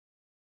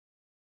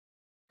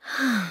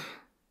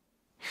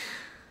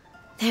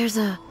There's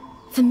a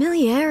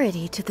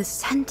familiarity to the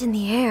scent in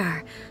the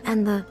air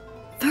and the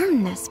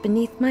firmness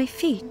beneath my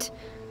feet.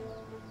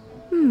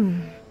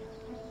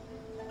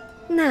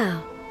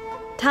 Now,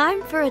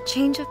 time for a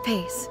change of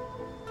pace.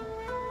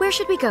 Where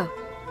should we go?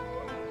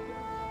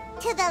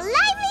 To the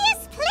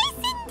liveliest place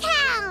in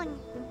town!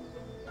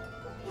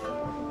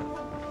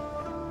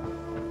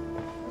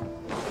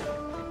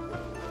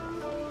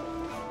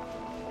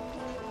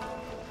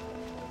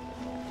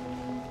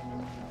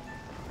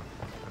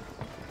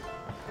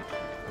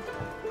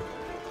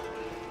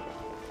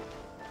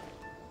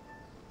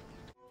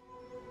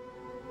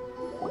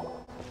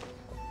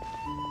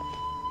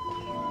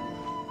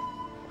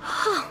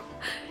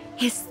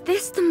 Is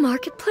this the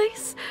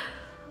marketplace?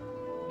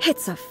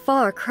 It's a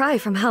far cry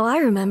from how I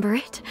remember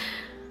it.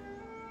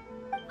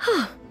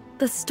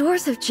 The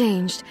stores have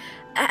changed,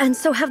 and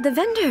so have the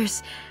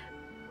vendors.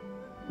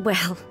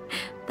 Well,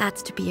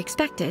 that's to be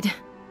expected.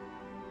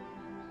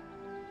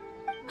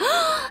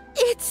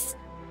 It's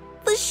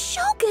the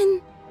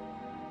Shogun!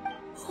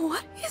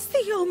 What is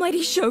the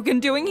almighty Shogun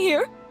doing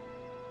here?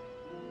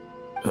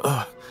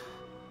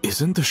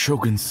 Isn't the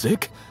Shogun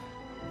sick?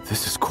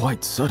 This is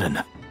quite sudden.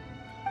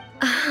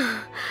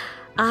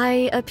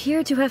 I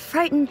appear to have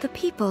frightened the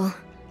people. Well,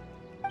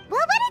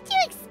 what did you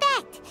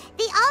expect?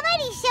 The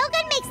almighty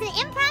Shogun makes an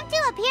impromptu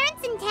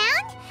appearance in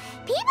town?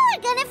 People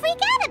are gonna freak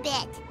out a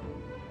bit.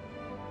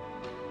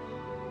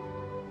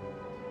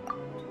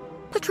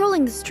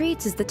 Patrolling the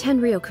streets is the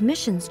Tenryou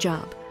Commission's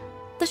job.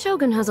 The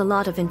Shogun has a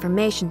lot of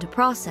information to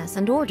process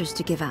and orders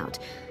to give out.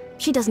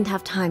 She doesn't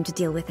have time to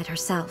deal with it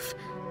herself.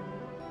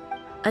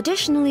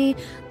 Additionally,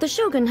 the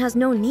Shogun has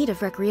no need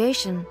of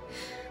recreation.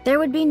 There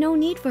would be no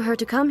need for her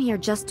to come here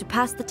just to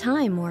pass the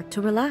time or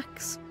to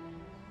relax.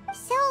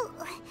 So,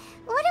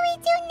 what do we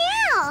do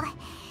now?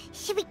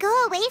 Should we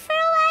go away for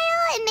a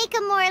while and make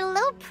a more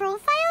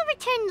low-profile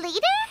return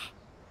later?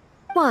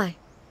 Why?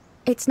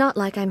 It's not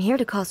like I'm here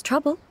to cause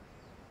trouble.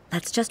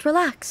 Let's just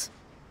relax.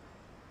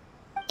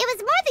 It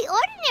was more the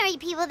ordinary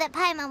people that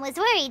Paimon was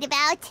worried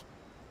about.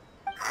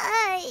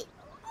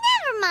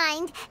 Never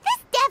mind. This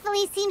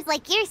definitely seems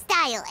like your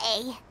style,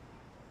 eh?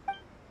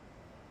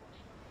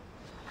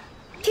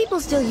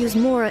 People still use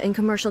Mora in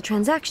commercial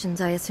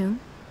transactions, I assume.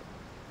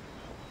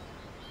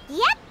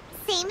 Yep,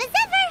 same as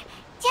ever.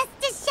 Just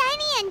as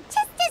shiny and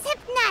just as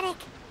hypnotic.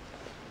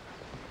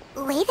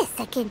 Wait a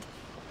second.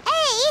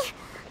 Hey,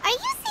 are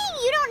you saying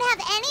you don't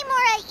have any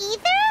Mora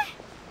either?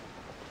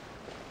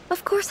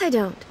 Of course I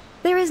don't.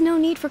 There is no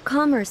need for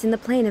commerce in the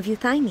plane of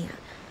Euthymia.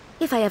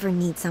 If I ever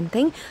need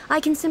something,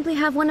 I can simply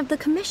have one of the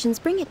commissions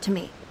bring it to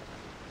me.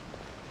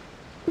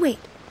 Wait,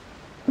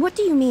 what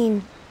do you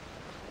mean,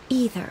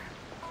 either?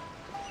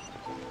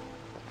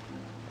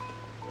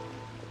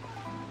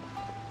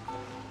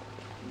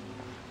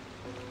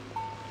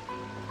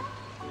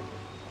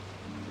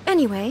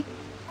 Anyway,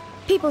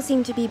 people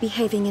seem to be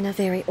behaving in a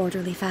very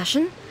orderly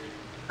fashion.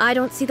 I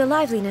don't see the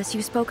liveliness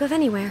you spoke of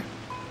anywhere.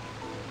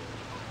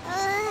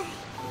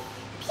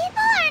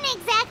 People aren't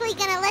exactly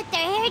gonna let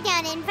their hair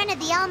down in front of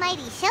the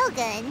almighty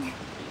Shogun.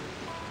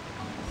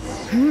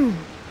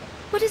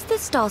 What is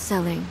this stall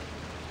selling?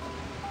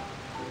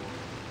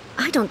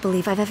 I don't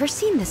believe I've ever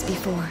seen this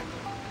before.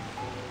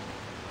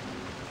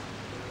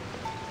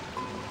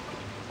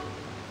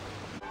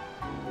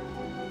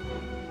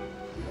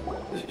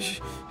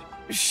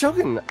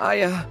 Shogun,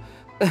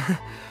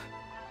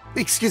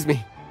 excuse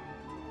me.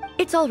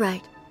 It's all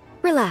right.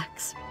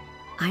 Relax.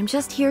 I'm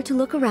just here to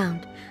look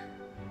around.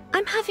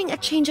 I'm having a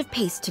change of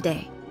pace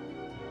today.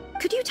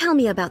 Could you tell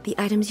me about the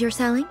items you're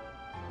selling?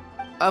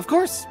 Of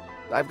course.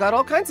 I've got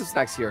all kinds of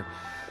snacks here.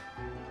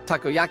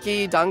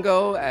 Takoyaki,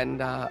 dango, and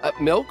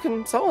milk,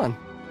 and so on.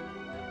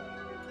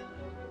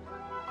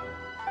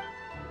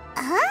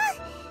 Huh?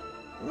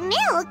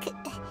 Milk?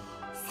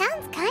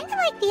 Sounds kind of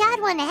like the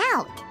odd one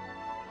out.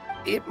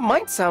 It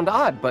might sound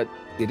odd, but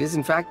it is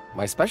in fact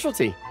my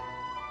specialty.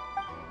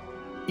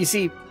 You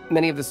see,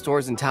 many of the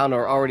stores in town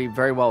are already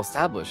very well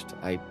established.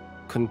 I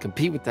couldn't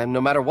compete with them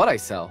no matter what I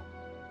sell.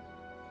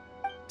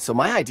 So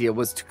my idea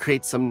was to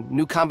create some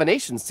new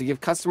combinations to give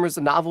customers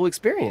a novel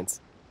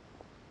experience.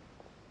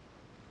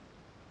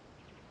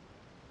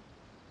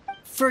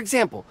 For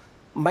example,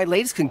 my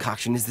latest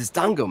concoction is this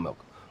dango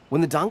milk.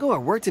 When the dango are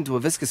worked into a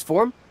viscous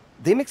form,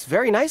 they mix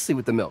very nicely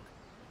with the milk.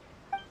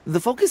 The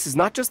focus is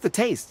not just the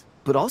taste,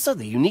 but also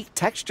the unique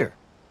texture.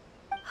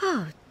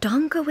 Oh,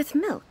 dango with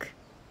milk.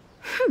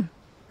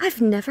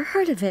 I've never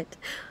heard of it.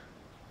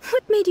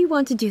 What made you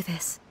want to do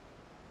this?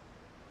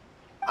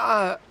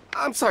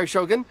 I'm sorry,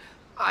 Shogun.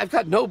 I've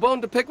got no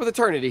bone to pick with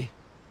eternity.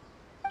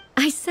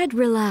 I said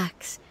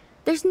relax.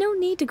 There's no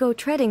need to go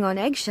treading on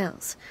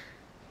eggshells.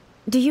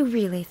 Do you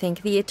really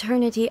think the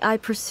eternity I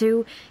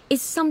pursue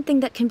is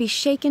something that can be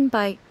shaken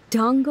by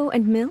dango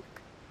and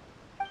milk?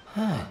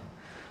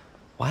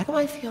 Why do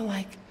I feel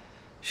like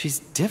she's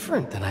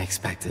different than I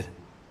expected?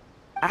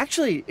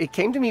 Actually, it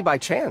came to me by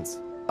chance.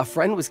 A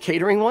friend was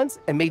catering once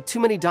and made too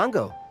many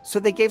dango, so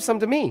they gave some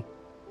to me.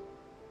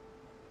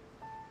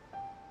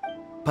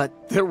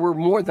 But there were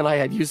more than I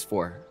had use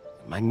for.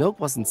 my milk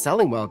wasn't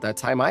selling well at that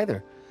time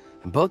either,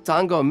 and both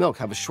Dango and milk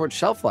have a short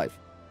shelf life.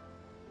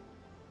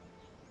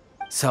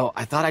 So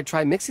I thought I'd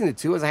try mixing the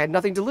two as I had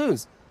nothing to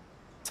lose.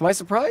 To my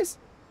surprise,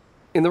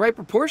 in the right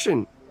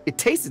proportion, it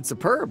tasted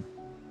superb.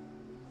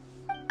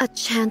 A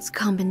chance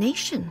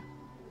combination.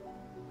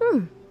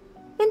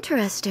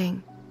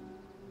 Interesting.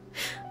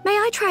 May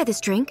I try this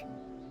drink?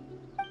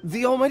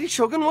 The Almighty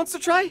Shogun wants to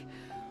try?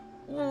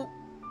 Well,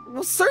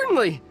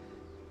 certainly.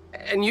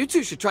 And you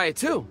two should try it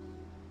too.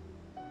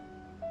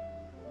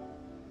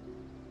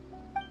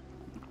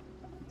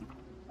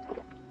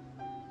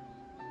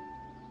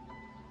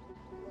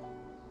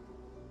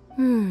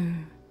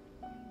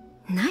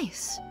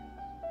 Nice.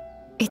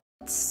 It's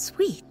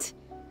sweet.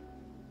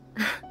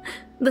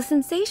 The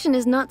sensation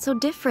is not so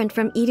different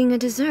from eating a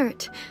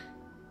dessert.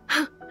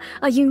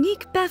 A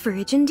unique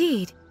beverage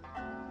indeed.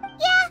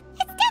 Yeah,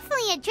 it's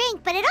definitely a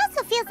drink, but it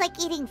also feels like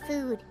eating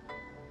food.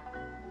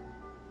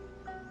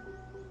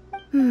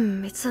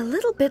 It's a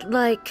little bit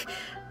like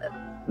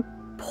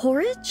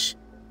porridge?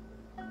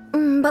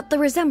 But the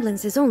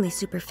resemblance is only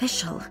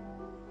superficial.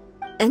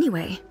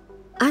 Anyway,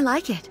 I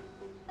like it.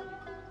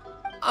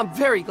 I'm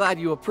very glad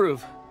you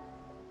approve.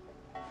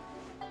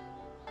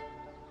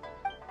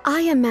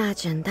 I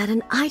imagine that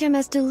an item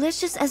as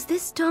delicious as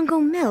this Dango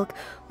milk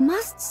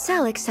must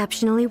sell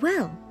exceptionally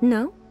well,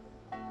 no?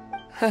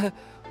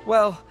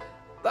 Well,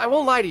 I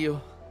won't lie to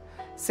you.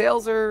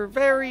 Sales are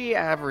very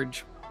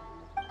average.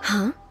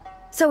 Huh?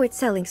 So it's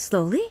selling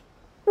slowly?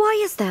 Why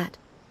is that?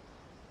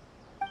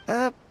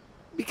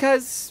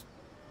 Because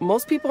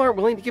most people aren't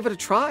willing to give it a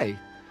try.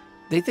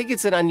 They think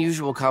it's an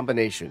unusual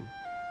combination,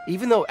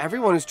 even though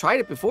everyone who's tried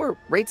it before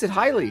rates it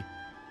highly.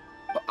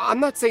 I'm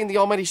not saying the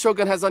Almighty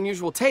Shogun has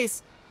unusual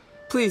tastes.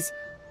 Please,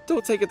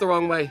 don't take it the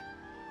wrong way.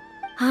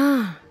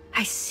 Ah,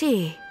 I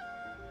see.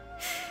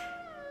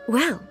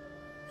 Well,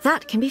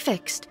 that can be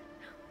fixed.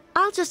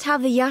 I'll just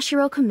have the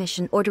Yashiro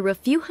Commission order a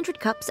few hundred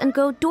cups and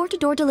go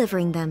door-to-door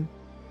delivering them.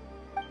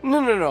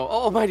 No,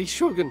 Almighty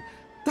Shogun,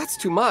 that's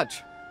too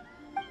much.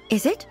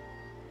 Is it?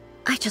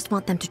 I just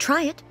want them to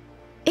try it.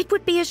 It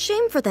would be a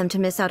shame for them to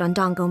miss out on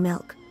Dango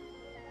milk.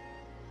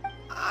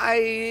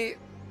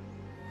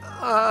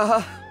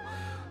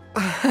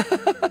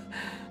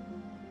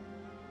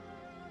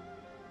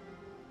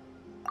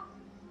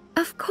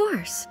 Of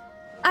course.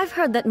 I've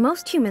heard that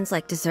most humans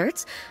like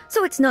desserts,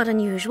 so it's not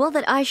unusual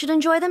that I should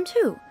enjoy them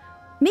too.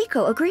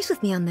 Miko agrees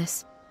with me on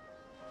this.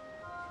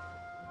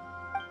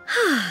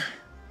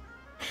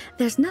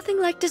 There's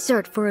nothing like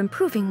dessert for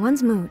improving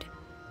one's mood.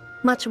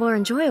 Much more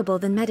enjoyable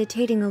than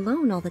meditating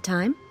alone all the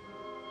time.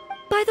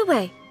 By the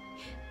way,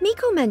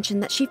 Miko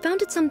mentioned that she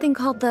founded something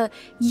called the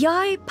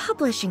Yai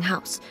Publishing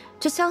House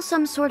to sell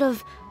some sort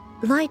of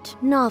light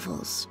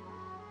novels.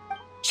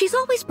 She's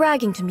always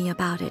bragging to me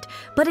about it,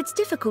 but it's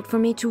difficult for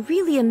me to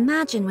really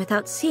imagine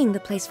without seeing the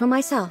place for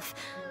myself.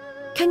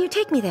 Can you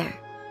take me there?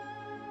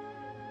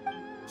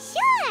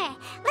 Sure!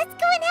 Let's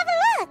go and have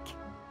a look!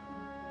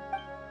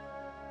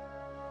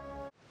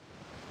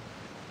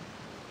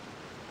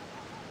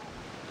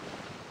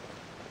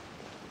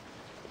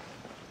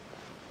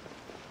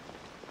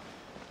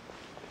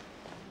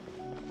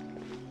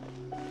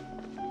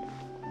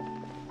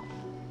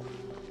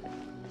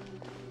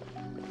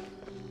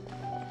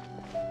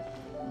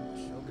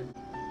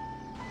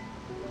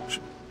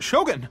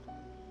 Shogun!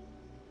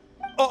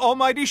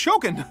 Almighty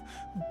Shogun!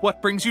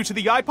 What brings you to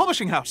the Yai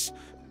Publishing House?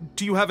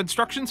 Do you have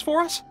instructions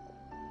for us?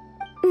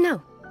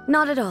 No,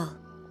 not at all.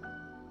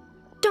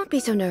 Don't be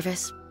so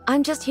nervous.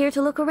 I'm just here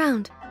to look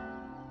around.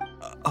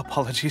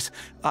 Apologies.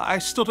 I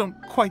still don't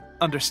quite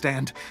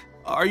understand.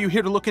 Are you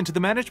here to look into the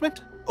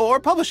management? Or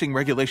publishing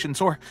regulations?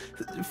 Or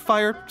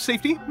fire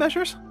safety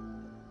measures?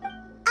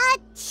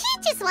 She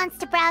just wants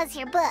to browse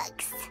your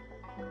books.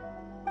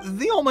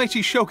 The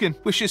Almighty Shogun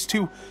wishes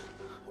to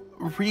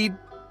read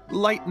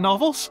light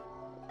novels?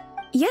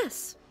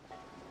 Yes.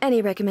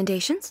 Any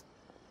recommendations?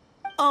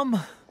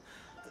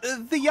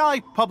 The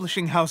Yai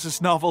Publishing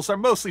House's novels are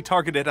mostly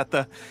targeted at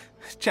the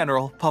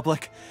general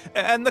public,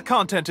 and the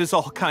content is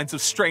all kinds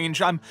of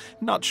strange. I'm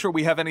not sure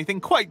we have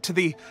anything quite to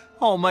the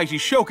Almighty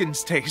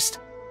Shogun's taste.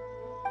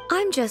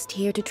 I'm just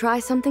here to try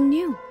something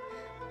new.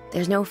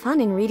 There's no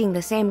fun in reading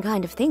the same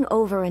kind of thing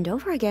over and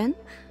over again.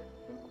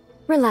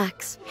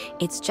 Relax.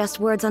 It's just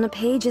words on a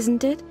page,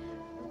 isn't it?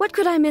 What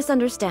could I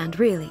misunderstand,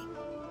 really?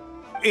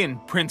 In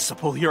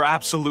principle, you're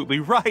absolutely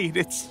right.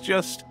 It's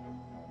just...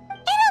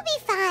 It'll be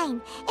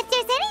fine. If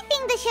there's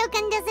anything the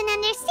Shogun doesn't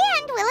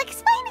understand, we'll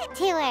explain it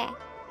to her.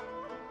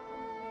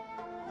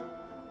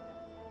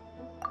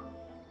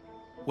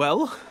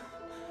 Well...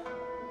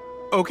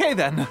 okay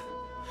then.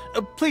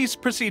 Please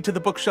proceed to the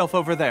bookshelf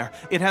over there.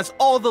 It has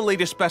all the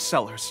latest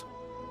bestsellers.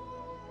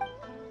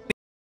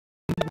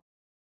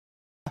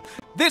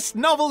 This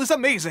novel is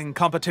amazing,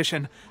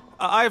 competition.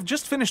 I've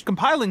just finished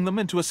compiling them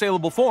into a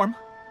saleable form.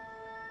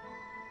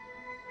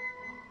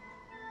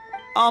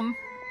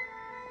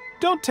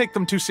 Don't take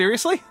them too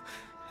seriously.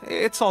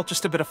 It's all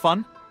just a bit of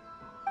fun.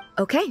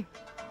 Okay.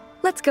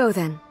 Let's go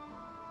then.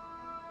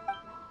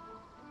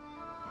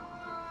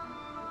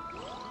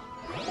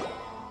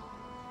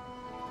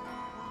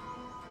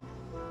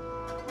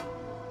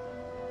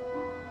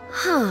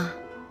 Huh.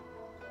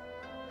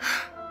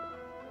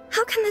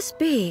 How can this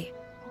be?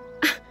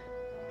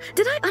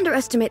 Did I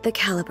underestimate the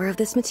caliber of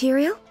this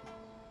material?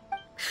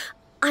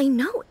 I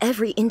know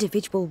every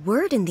individual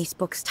word in these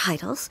books'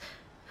 titles,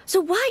 so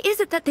why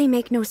is it that they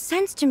make no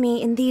sense to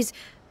me in these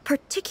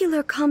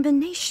particular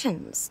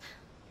combinations?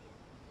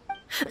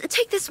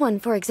 Take this one,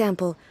 for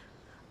example.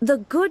 The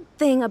good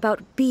thing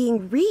about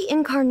being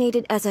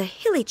reincarnated as a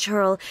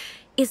hilichurl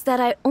is that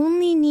I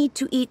only need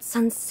to eat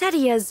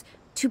sunsetias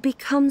to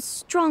become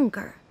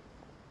stronger.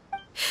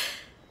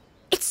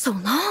 It's so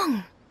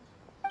long.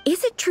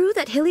 Is it true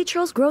that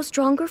hilichurls grow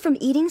stronger from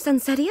eating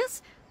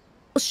sunsetias?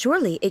 Well,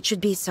 surely it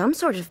should be some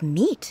sort of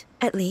meat,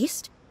 at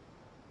least.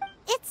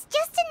 It's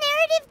just a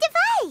narrative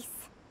device.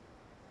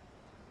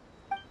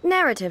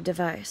 Narrative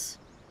device.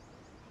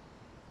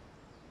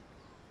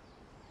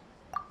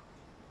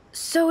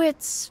 So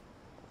it's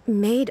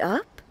made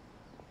up?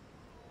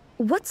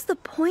 What's the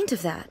point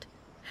of that?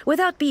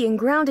 Without being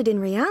grounded in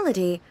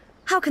reality,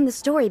 how can the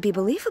story be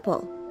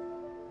believable?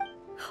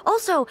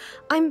 Also,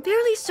 I'm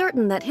fairly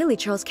certain that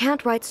hilichurls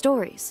can't write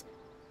stories.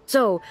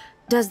 So,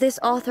 does this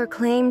author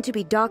claim to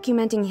be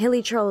documenting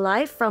hilichurl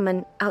life from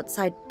an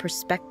outside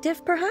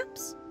perspective,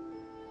 perhaps?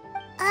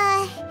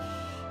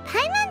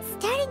 Paimon's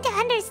starting to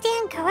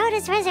understand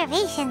Kuroda's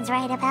reservations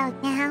right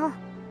about now.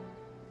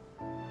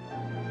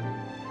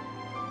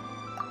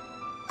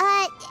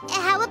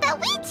 How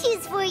about we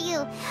choose for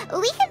you?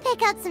 We can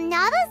pick out some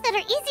novels that are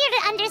easier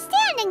to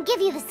understand and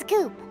give you the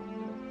scoop.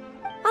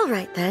 All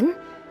right, then.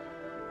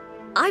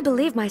 I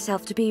believe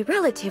myself to be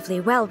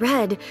relatively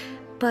well-read,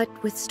 but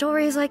with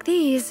stories like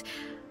these,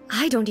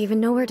 I don't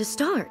even know where to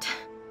start.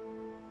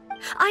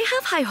 I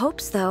have high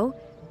hopes, though.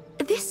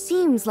 This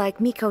seems like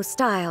Miko's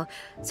style,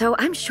 so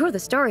I'm sure the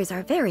stories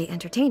are very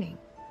entertaining.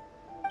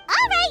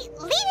 All right,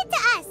 leave it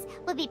to us.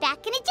 We'll be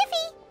back in a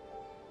jiffy.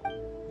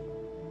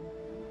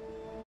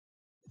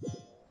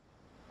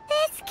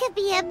 This could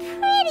be a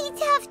pretty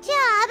tough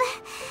job.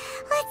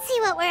 Let's see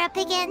what we're up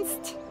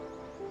against.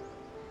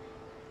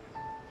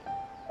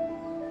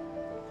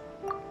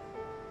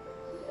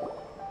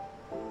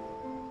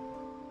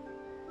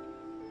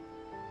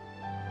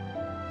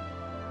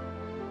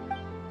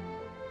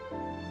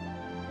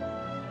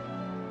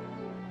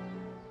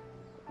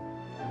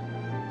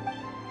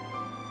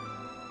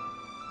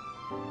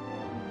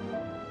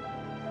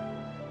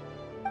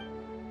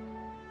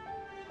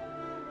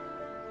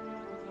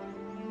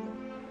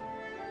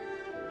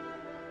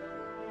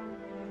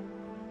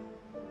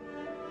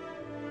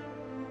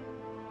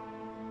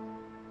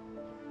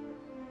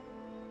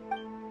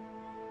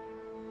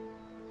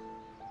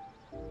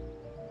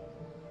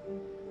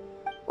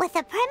 With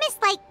a premise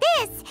like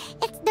this,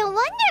 it's no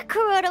wonder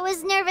Kuroda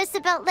was nervous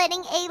about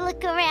letting A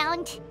look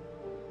around.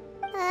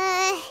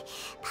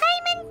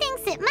 Paimon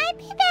thinks it might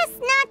be best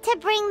not to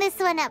bring this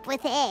one up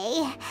with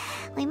A.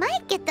 We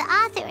might get the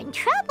author in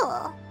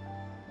trouble.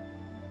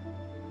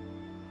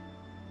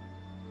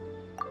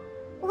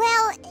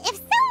 Well, if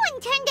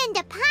someone turned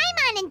into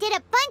Paimon and did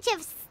a bunch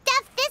of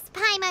stuff this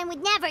Paimon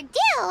would never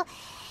do,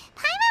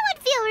 Paimon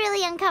would feel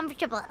really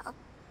uncomfortable.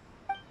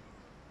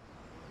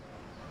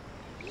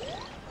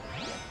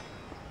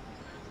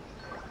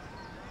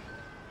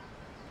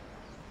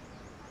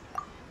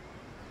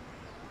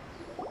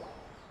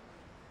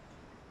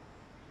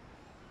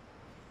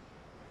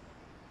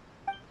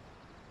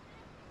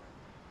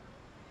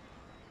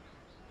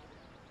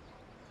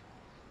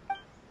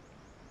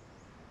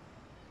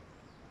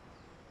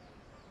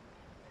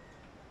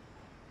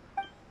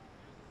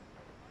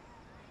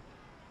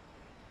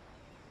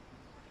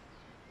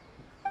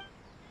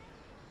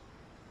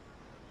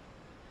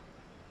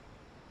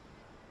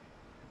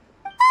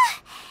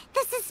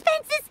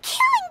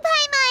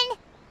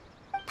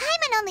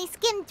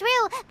 Skimmed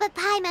through, but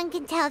Paimon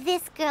can tell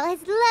this girl has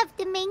loved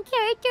the main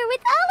character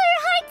with all her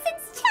heart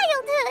since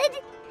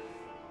childhood.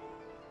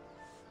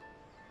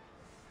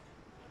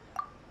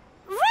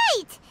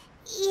 Right!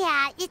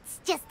 Yeah, it's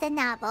just a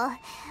novel.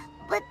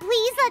 But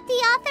please let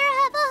the author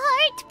have a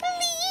heart,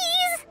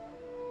 please!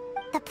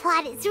 The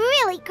plot is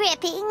really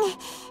gripping.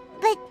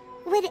 But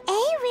would A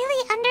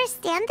really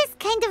understand this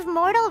kind of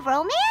mortal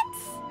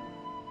romance?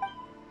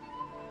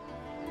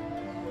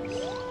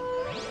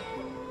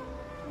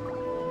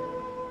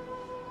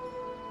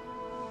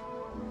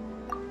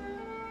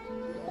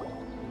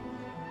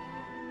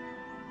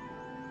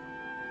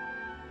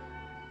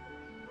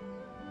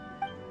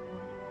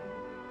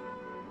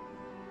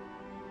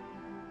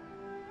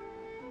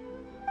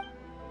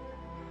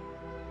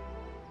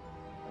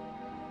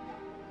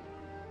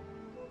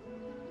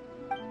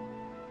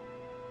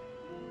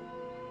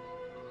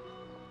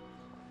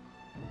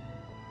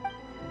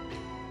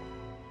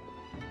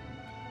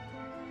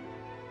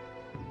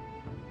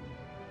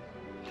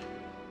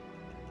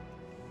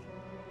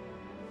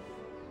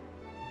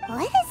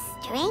 What a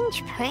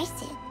strange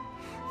person.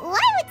 Why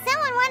would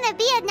someone want to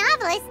be a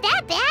novelist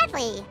that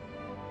badly?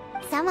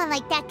 Someone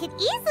like that could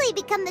easily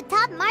become the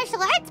top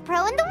martial arts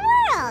pro in the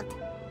world.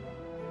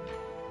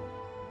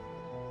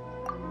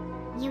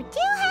 You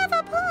do have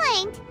a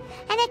point.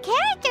 And a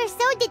character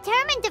so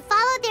determined to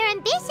follow their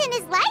ambition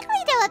is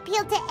likely to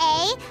appeal to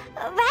A,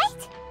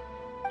 right?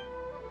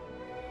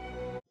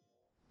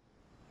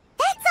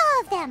 That's all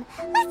of them.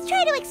 Let's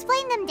try to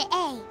explain them to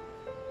A.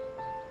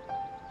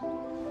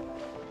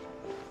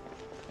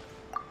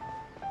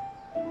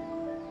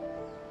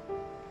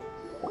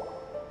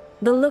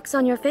 The looks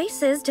on your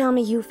faces tell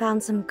me you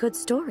found some good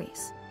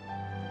stories.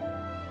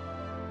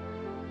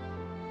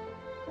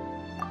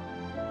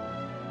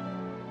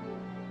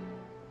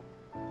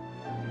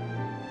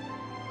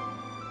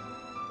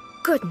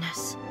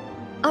 Goodness.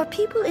 Are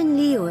people in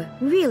Liyue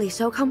really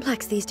so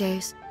complex these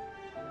days?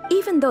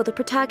 Even though the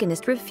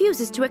protagonist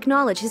refuses to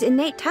acknowledge his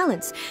innate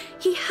talents,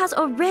 he has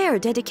a rare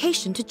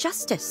dedication to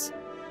justice.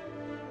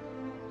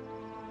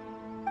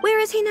 Where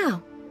is he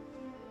now?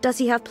 Does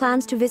he have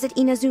plans to visit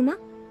Inazuma?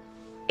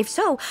 If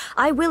so,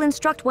 I will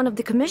instruct one of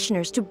the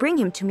commissioners to bring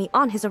him to me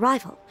on his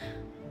arrival.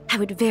 I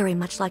would very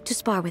much like to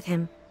spar with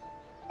him.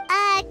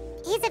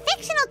 He's a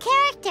fictional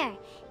character.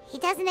 He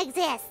doesn't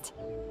exist.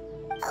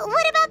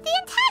 What about the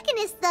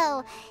antagonist,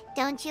 though?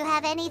 Don't you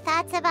have any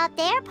thoughts about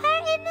their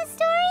part in the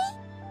story?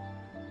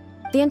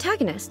 The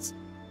antagonists?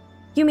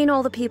 You mean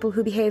all the people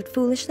who behaved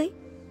foolishly?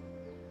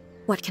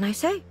 What can I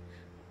say?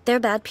 They're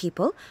bad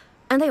people,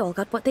 and they all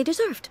got what they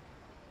deserved.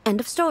 End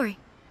of story.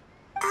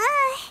 A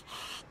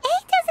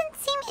doesn't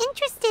seem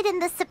interested in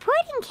the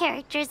supporting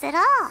characters at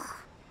all.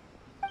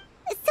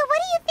 So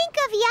what do you think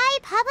of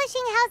Yae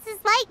Publishing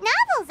House's light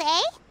novels,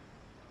 eh?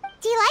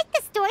 Do you like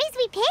the stories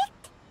we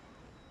picked?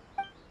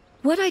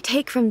 What I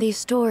take from these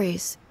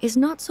stories is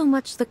not so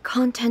much the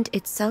content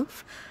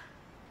itself,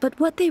 but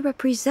what they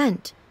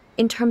represent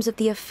in terms of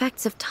the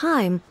effects of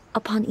time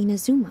upon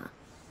Inazuma.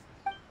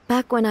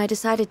 Back when I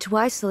decided to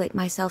isolate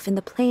myself in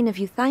the plane of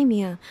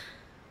Euthymia,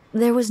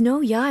 there was no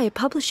Yae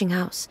Publishing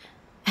House,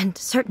 and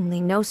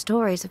certainly no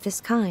stories of this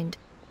kind.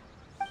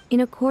 In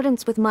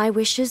accordance with my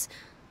wishes,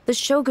 the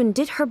Shogun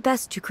did her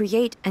best to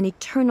create an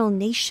eternal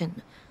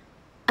nation.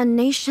 A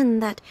nation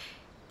that,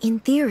 in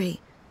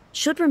theory,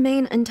 should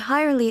remain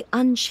entirely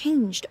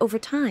unchanged over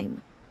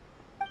time.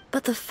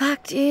 But the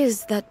fact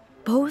is that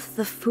both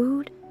the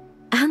food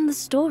and the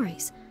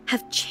stories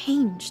have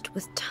changed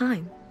with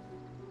time.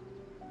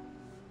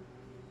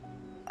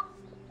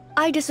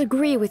 I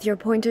disagree with your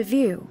point of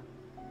view.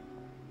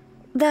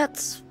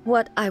 That's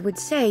what I would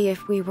say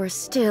if we were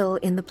still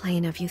in the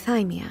plane of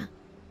Euthymia.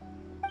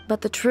 But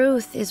the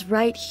truth is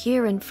right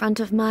here in front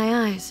of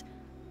my eyes,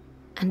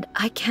 and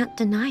I can't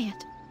deny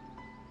it.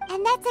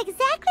 And that's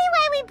exactly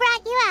why we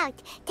brought you out,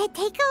 to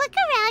take a look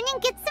around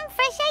and get some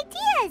fresh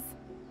ideas.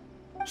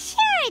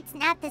 Sure, it's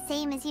not the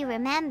same as you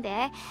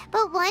remember,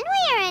 but one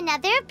way or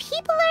another,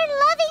 people are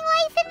loving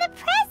life in the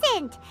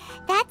present.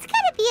 That's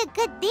gotta be a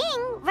good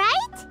thing,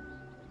 right?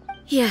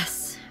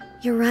 Yes,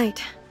 you're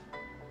right.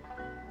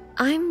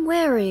 I'm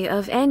wary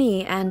of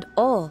any and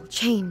all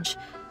change,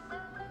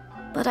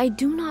 but I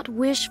do not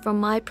wish for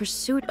my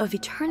pursuit of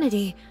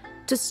eternity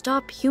to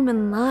stop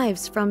human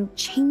lives from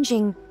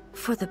changing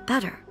for the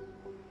better.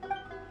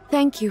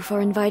 Thank you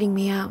for inviting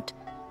me out.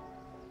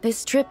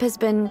 This trip has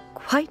been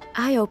quite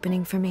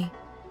eye-opening for me.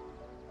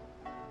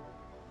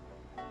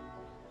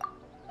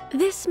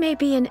 This may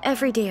be an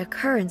everyday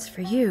occurrence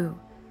for you,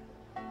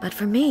 but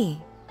for me,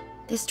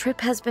 this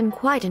trip has been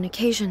quite an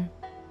occasion.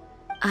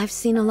 I've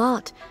seen a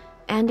lot,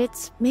 and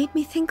it's made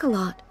me think a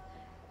lot.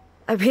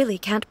 I really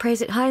can't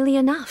praise it highly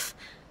enough.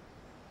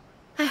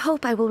 I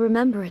hope I will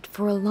remember it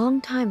for a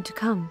long time to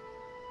come.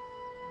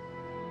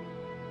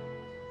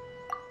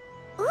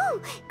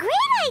 Ooh, great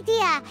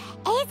idea!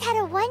 A's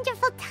had a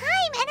wonderful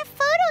time, and a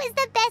photo is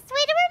the best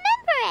way to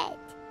remember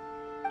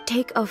it!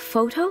 Take a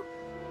photo?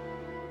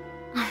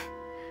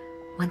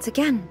 Once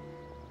again,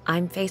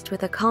 I'm faced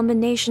with a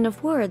combination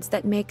of words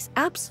that makes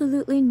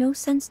absolutely no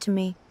sense to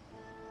me.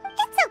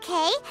 It's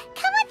okay.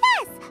 Come with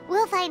us.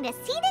 We'll find a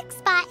scenic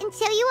spot and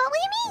show you what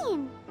we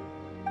mean.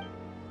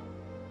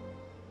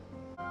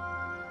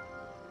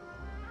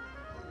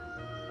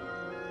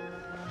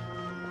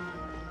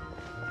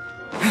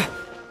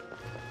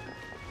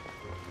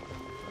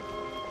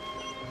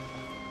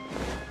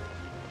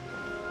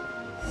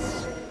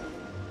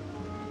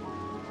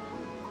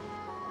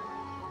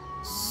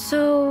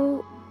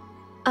 So,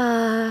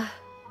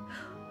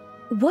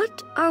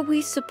 what are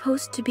we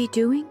supposed to be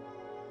doing?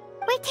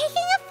 We're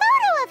taking a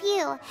photo of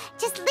you.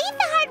 Just leave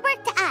the hard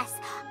work to us.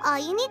 All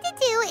you need to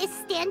do is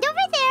stand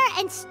over there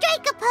and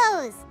strike a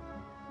pose.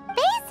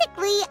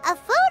 Basically, a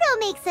photo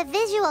makes a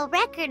visual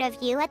record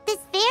of you at this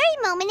very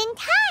moment in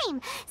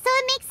time, so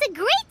it makes a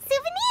great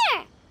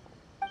souvenir.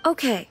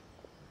 Okay,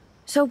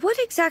 so what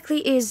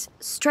exactly is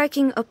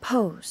striking a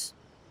pose?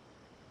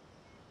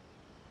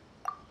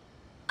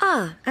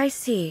 Ah, I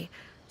see.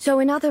 So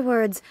in other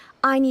words,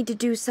 I need to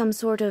do some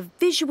sort of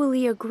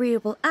visually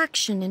agreeable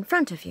action in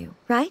front of you,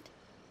 right?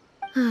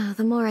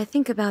 The more I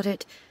think about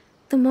it,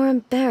 the more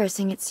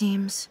embarrassing it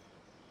seems.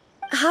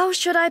 How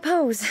should I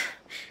pose?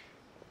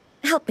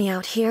 Help me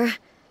out here.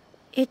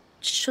 It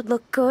should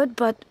look good,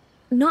 but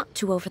not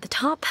too over the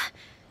top.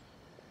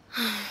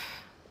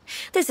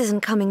 This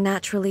isn't coming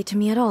naturally to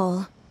me at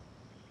all.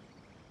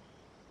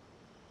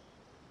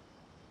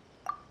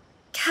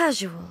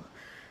 Casual.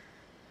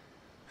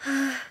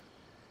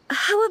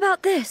 How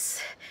about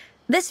this?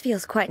 This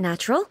feels quite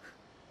natural.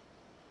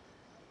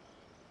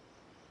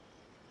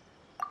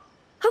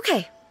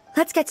 Okay,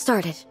 let's get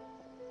started.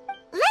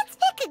 Let's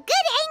pick a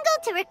good angle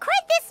to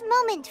record this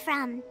moment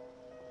from.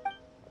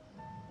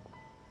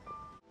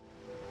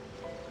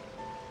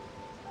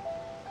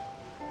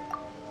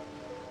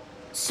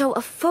 So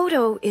a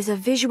photo is a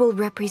visual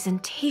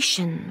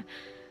representation,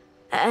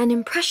 an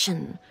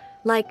impression,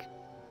 like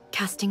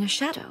casting a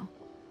shadow.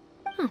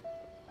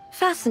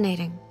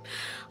 Fascinating.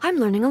 I'm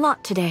learning a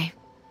lot today.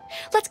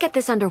 Let's get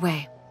this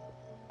underway.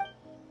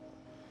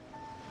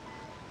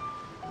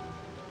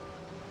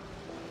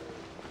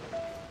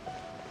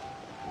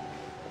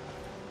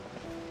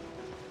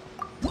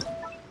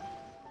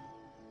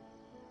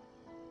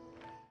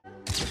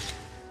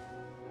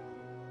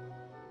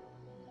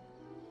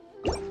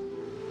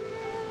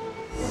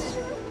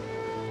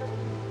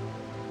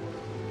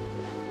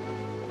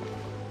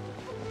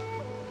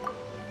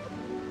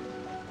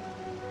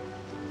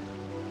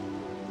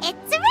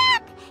 It's a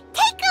wrap!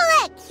 Take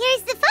a look!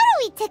 Here's the photo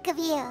we took of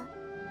you.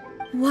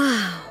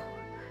 Wow.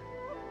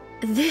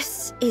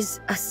 This is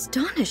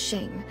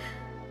astonishing.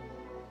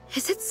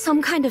 Is it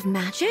some kind of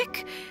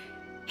magic?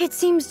 It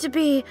seems to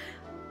be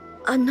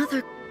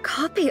another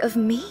copy of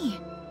me.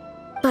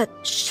 But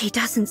she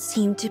doesn't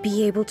seem to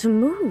be able to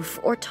move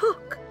or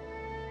talk.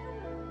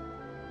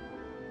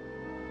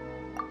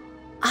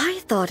 I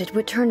thought it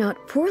would turn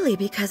out poorly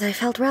because I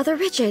felt rather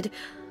rigid.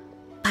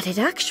 But it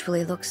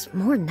actually looks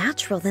more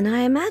natural than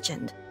I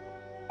imagined.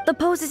 The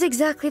pose is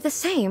exactly the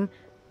same,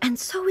 and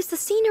so is the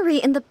scenery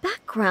in the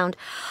background.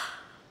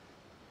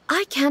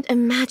 I can't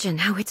imagine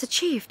how it's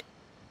achieved.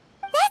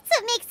 That's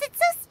what makes it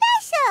so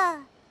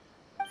special!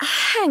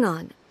 Hang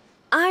on.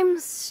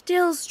 I'm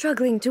still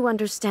struggling to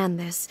understand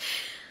this.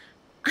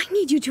 I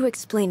need you to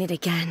explain it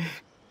again.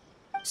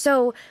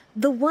 So,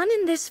 the one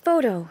in this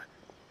photo,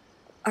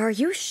 are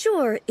you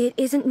sure it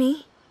isn't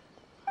me?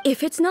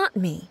 If it's not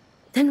me,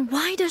 then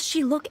why does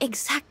she look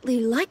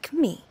exactly like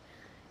me?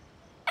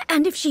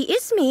 And if she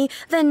is me,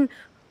 then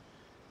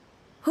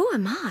who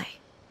am I?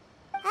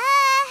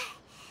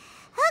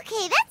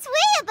 Okay, that's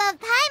way above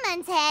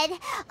Paimon's head.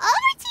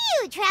 Over to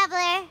you,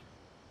 Traveler.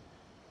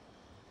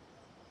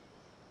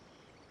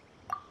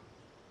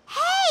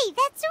 Hey,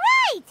 that's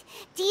right!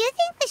 Do you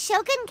think the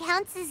Shogun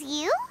counts as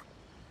you?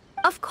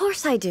 Of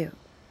course I do.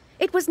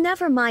 It was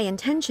never my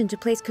intention to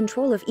place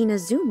control of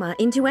Inazuma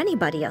into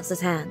anybody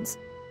else's hands.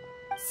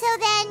 So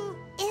then,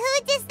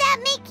 who does that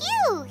make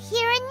you,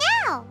 here and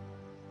now?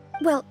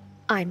 Well,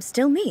 I'm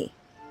still me.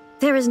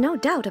 There is no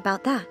doubt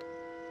about that.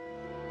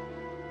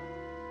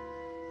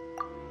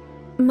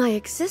 My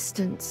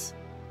existence...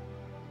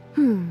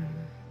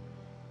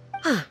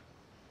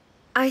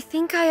 I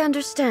think I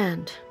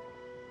understand.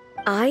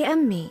 I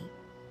am me.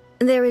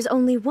 There is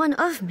only one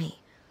of me,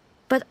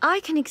 but I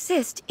can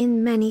exist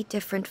in many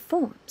different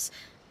forms.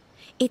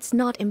 It's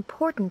not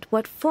important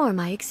what form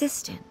I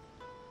exist in.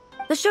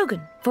 The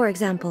Shogun, for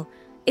example,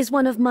 is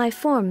one of my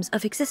forms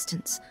of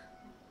existence.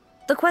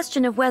 The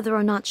question of whether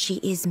or not she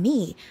is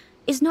me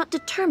is not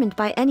determined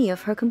by any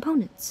of her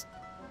components.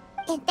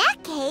 In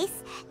that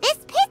case, this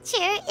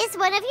picture is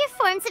one of your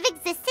forms of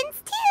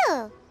existence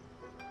too.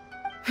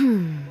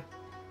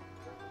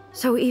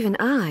 So even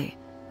I,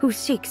 who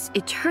seeks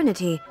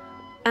eternity,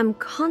 am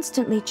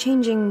constantly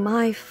changing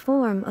my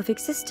form of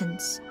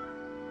existence.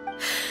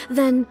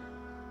 Then,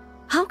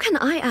 how can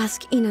I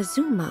ask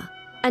Inazuma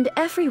and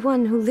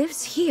everyone who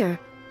lives here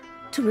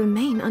to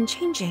remain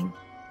unchanging?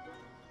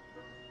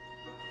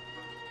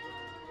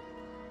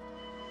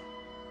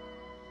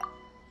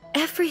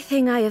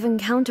 Everything I have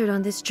encountered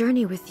on this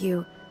journey with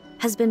you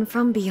has been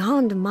from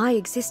beyond my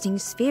existing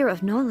sphere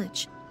of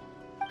knowledge.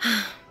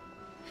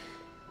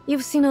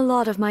 You've seen a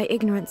lot of my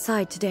ignorant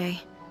side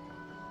today.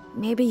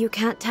 Maybe you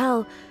can't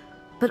tell,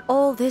 but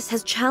all this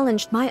has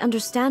challenged my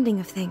understanding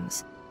of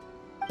things.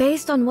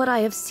 Based on what I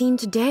have seen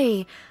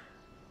today,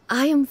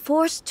 I am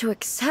forced to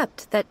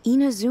accept that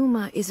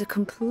Inazuma is a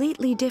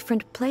completely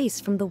different place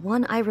from the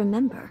one I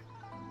remember.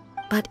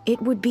 But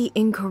it would be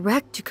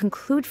incorrect to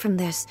conclude from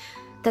this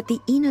that the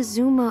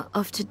Inazuma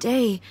of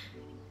today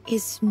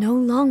is no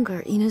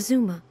longer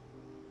Inazuma.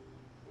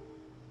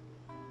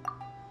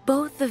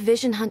 Both the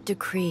Vision Hunt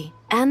Decree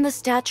and the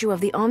statue of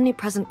the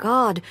omnipresent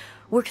god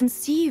were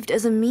conceived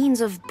as a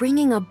means of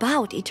bringing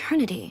about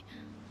eternity.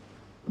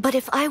 But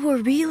if I were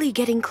really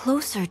getting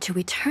closer to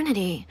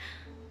eternity,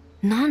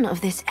 none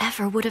of this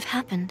ever would have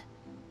happened.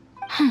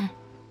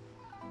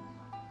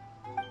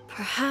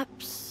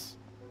 Perhaps...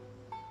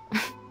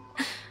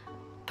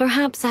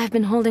 Perhaps I've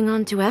been holding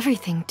on to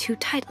everything too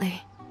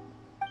tightly.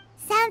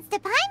 Sounds to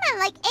Paimon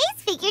like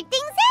Ace figured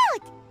things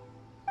out.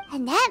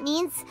 And that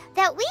means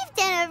that we've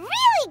done a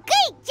really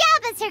great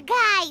job as her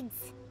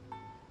guides.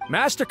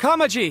 Master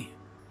Kamaji!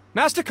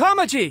 Master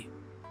Kamaji!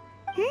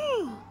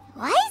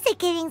 Why is it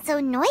getting so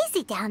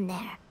noisy down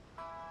there?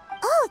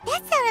 Oh,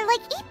 that sounded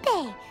like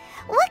Ippei.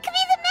 What could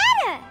be the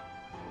matter?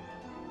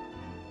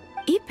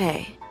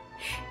 Ippei.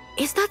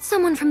 Is that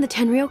someone from the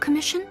Tenryou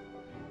Commission?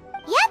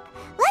 Yep,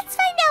 let's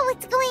find out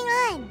what's going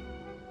on.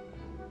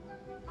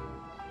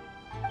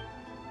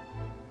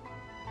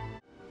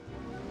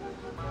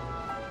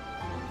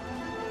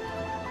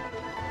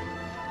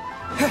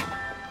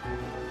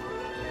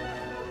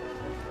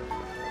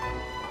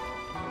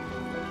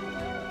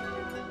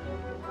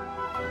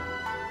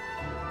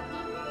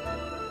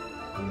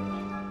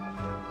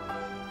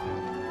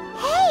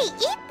 Hey,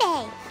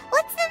 Ippei!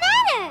 What's the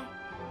matter?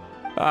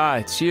 Ah,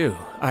 it's you.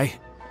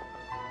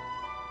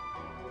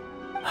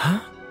 Huh?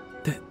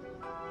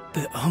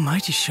 The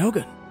Almighty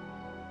Shogun?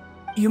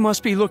 You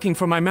must be looking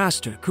for my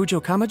master,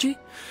 Kujo Kamaji?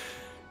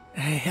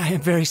 I am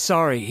very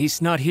sorry,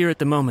 he's not here at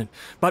the moment.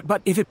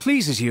 But if it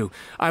pleases you,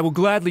 I will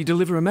gladly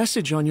deliver a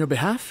message on your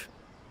behalf.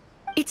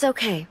 It's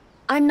okay.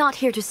 I'm not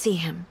here to see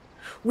him.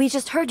 We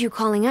just heard you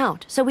calling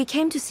out, so we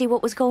came to see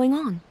what was going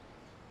on.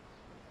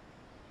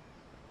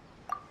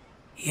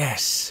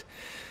 Yes.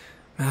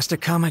 Master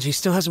Kamaji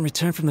still hasn't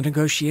returned from the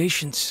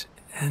negotiations,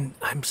 and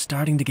I'm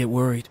starting to get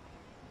worried.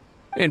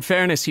 In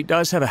fairness, he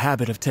does have a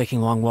habit of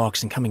taking long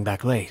walks and coming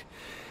back late.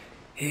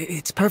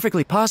 It's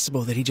perfectly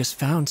possible that he just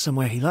found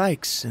somewhere he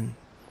likes and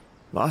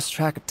lost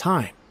track of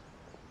time.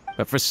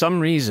 But for some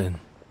reason,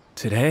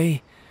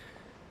 today,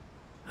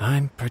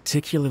 I'm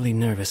particularly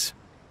nervous.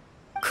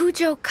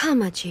 Kujo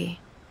Kamaji.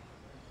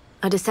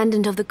 A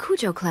descendant of the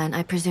Kujo clan,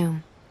 I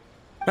presume.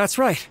 That's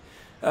right.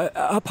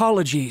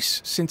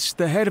 Apologies, since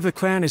the head of the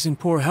clan is in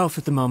poor health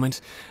at the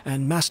moment,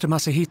 and Master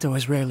Masahito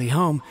is rarely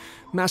home,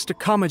 Master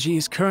Kamaji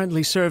is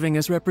currently serving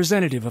as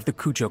representative of the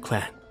Kujo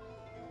clan.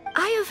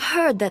 I have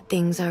heard that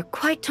things are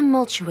quite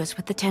tumultuous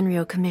with the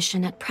Tenryou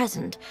Commission at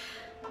present.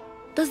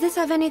 Does this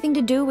have anything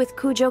to do with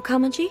Kujo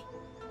Kamaji?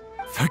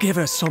 Forgive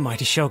us,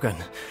 Almighty Shogun.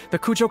 The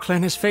Kujo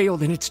clan has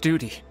failed in its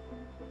duty.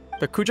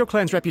 The Kujo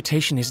clan's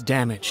reputation is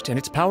damaged, and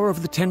its power over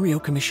the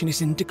Tenryou Commission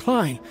is in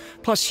decline.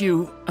 Plus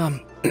you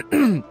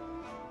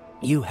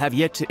have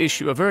yet to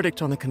issue a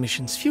verdict on the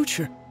Commission's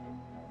future.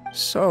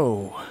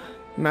 So,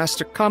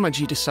 Master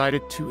Kamaji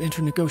decided to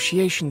enter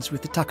negotiations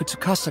with the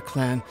Takatsukasa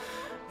clan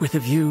with a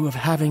view of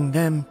having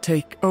them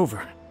take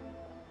over.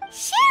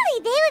 Surely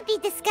they would be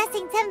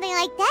discussing something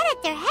like that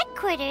at their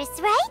headquarters,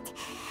 right?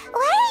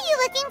 Why are you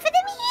looking for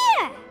them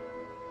here?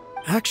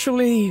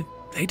 Actually,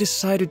 they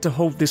decided to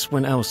hold this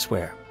one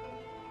elsewhere.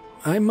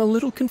 I'm a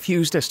little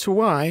confused as to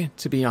why,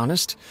 to be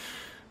honest,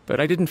 but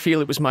I didn't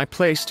feel it was my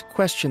place to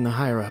question the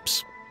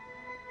higher-ups.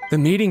 The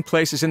meeting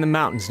place is in the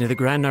mountains near the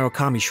Grand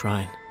Narukami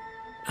Shrine.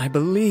 I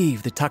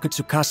believe the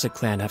Takatsukasa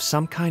clan have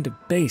some kind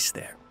of base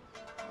there.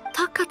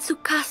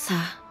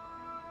 Takatsukasa.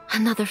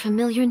 Another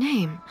familiar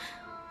name.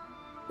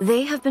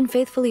 They have been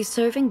faithfully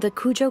serving the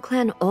Kujo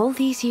clan all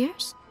these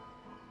years?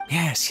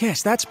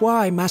 Yes, that's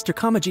why Master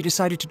Kamaji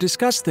decided to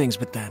discuss things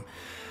with them.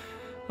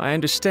 I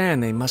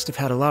understand they must have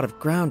had a lot of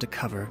ground to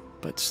cover,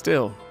 but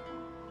still,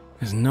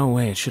 there's no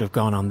way it should have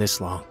gone on this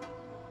long.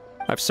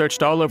 I've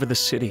searched all over the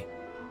city.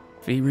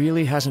 If he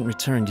really hasn't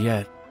returned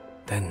yet,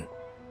 then...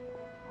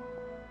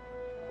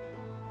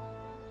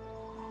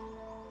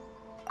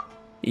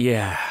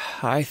 Yeah,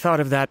 I thought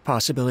of that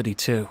possibility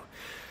too.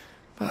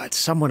 But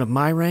someone of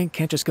my rank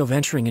can't just go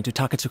venturing into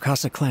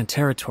Takatsukasa clan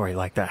territory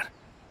like that.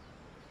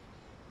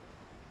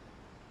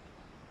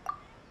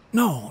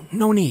 No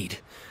need.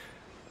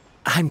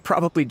 I'm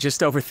probably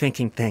just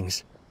overthinking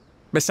things.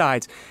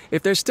 Besides,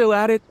 if they're still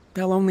at it,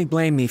 they'll only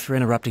blame me for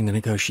interrupting the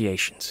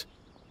negotiations.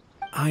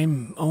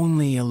 I'm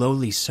only a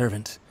lowly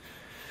servant.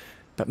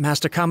 But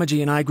Master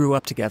Kamaji and I grew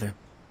up together.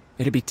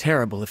 It'd be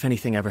terrible if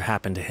anything ever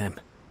happened to him.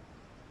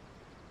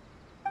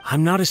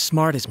 I'm not as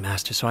smart as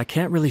Master, so I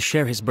can't really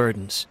share his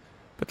burdens.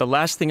 But the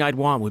last thing I'd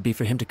want would be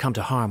for him to come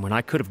to harm when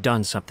I could have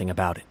done something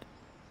about it.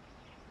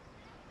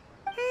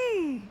 What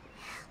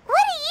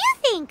do you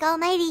think,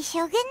 Almighty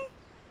Shogun?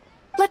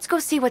 Let's go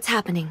see what's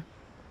happening.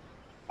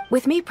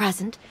 With me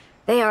present,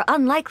 they are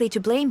unlikely to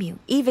blame you,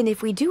 even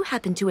if we do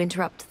happen to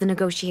interrupt the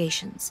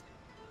negotiations.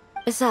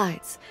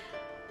 Besides,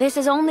 this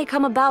has only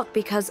come about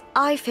because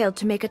I failed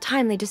to make a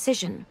timely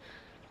decision.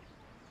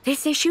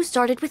 This issue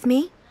started with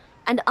me,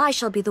 and I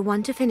shall be the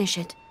one to finish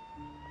it.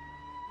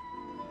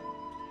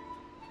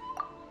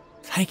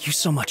 Thank you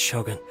so much,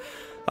 Shogun.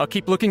 I'll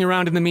keep looking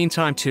around in the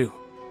meantime, too.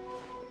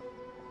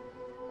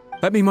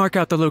 Let me mark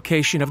out the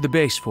location of the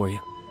base for you.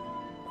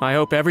 I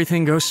hope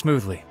everything goes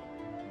smoothly.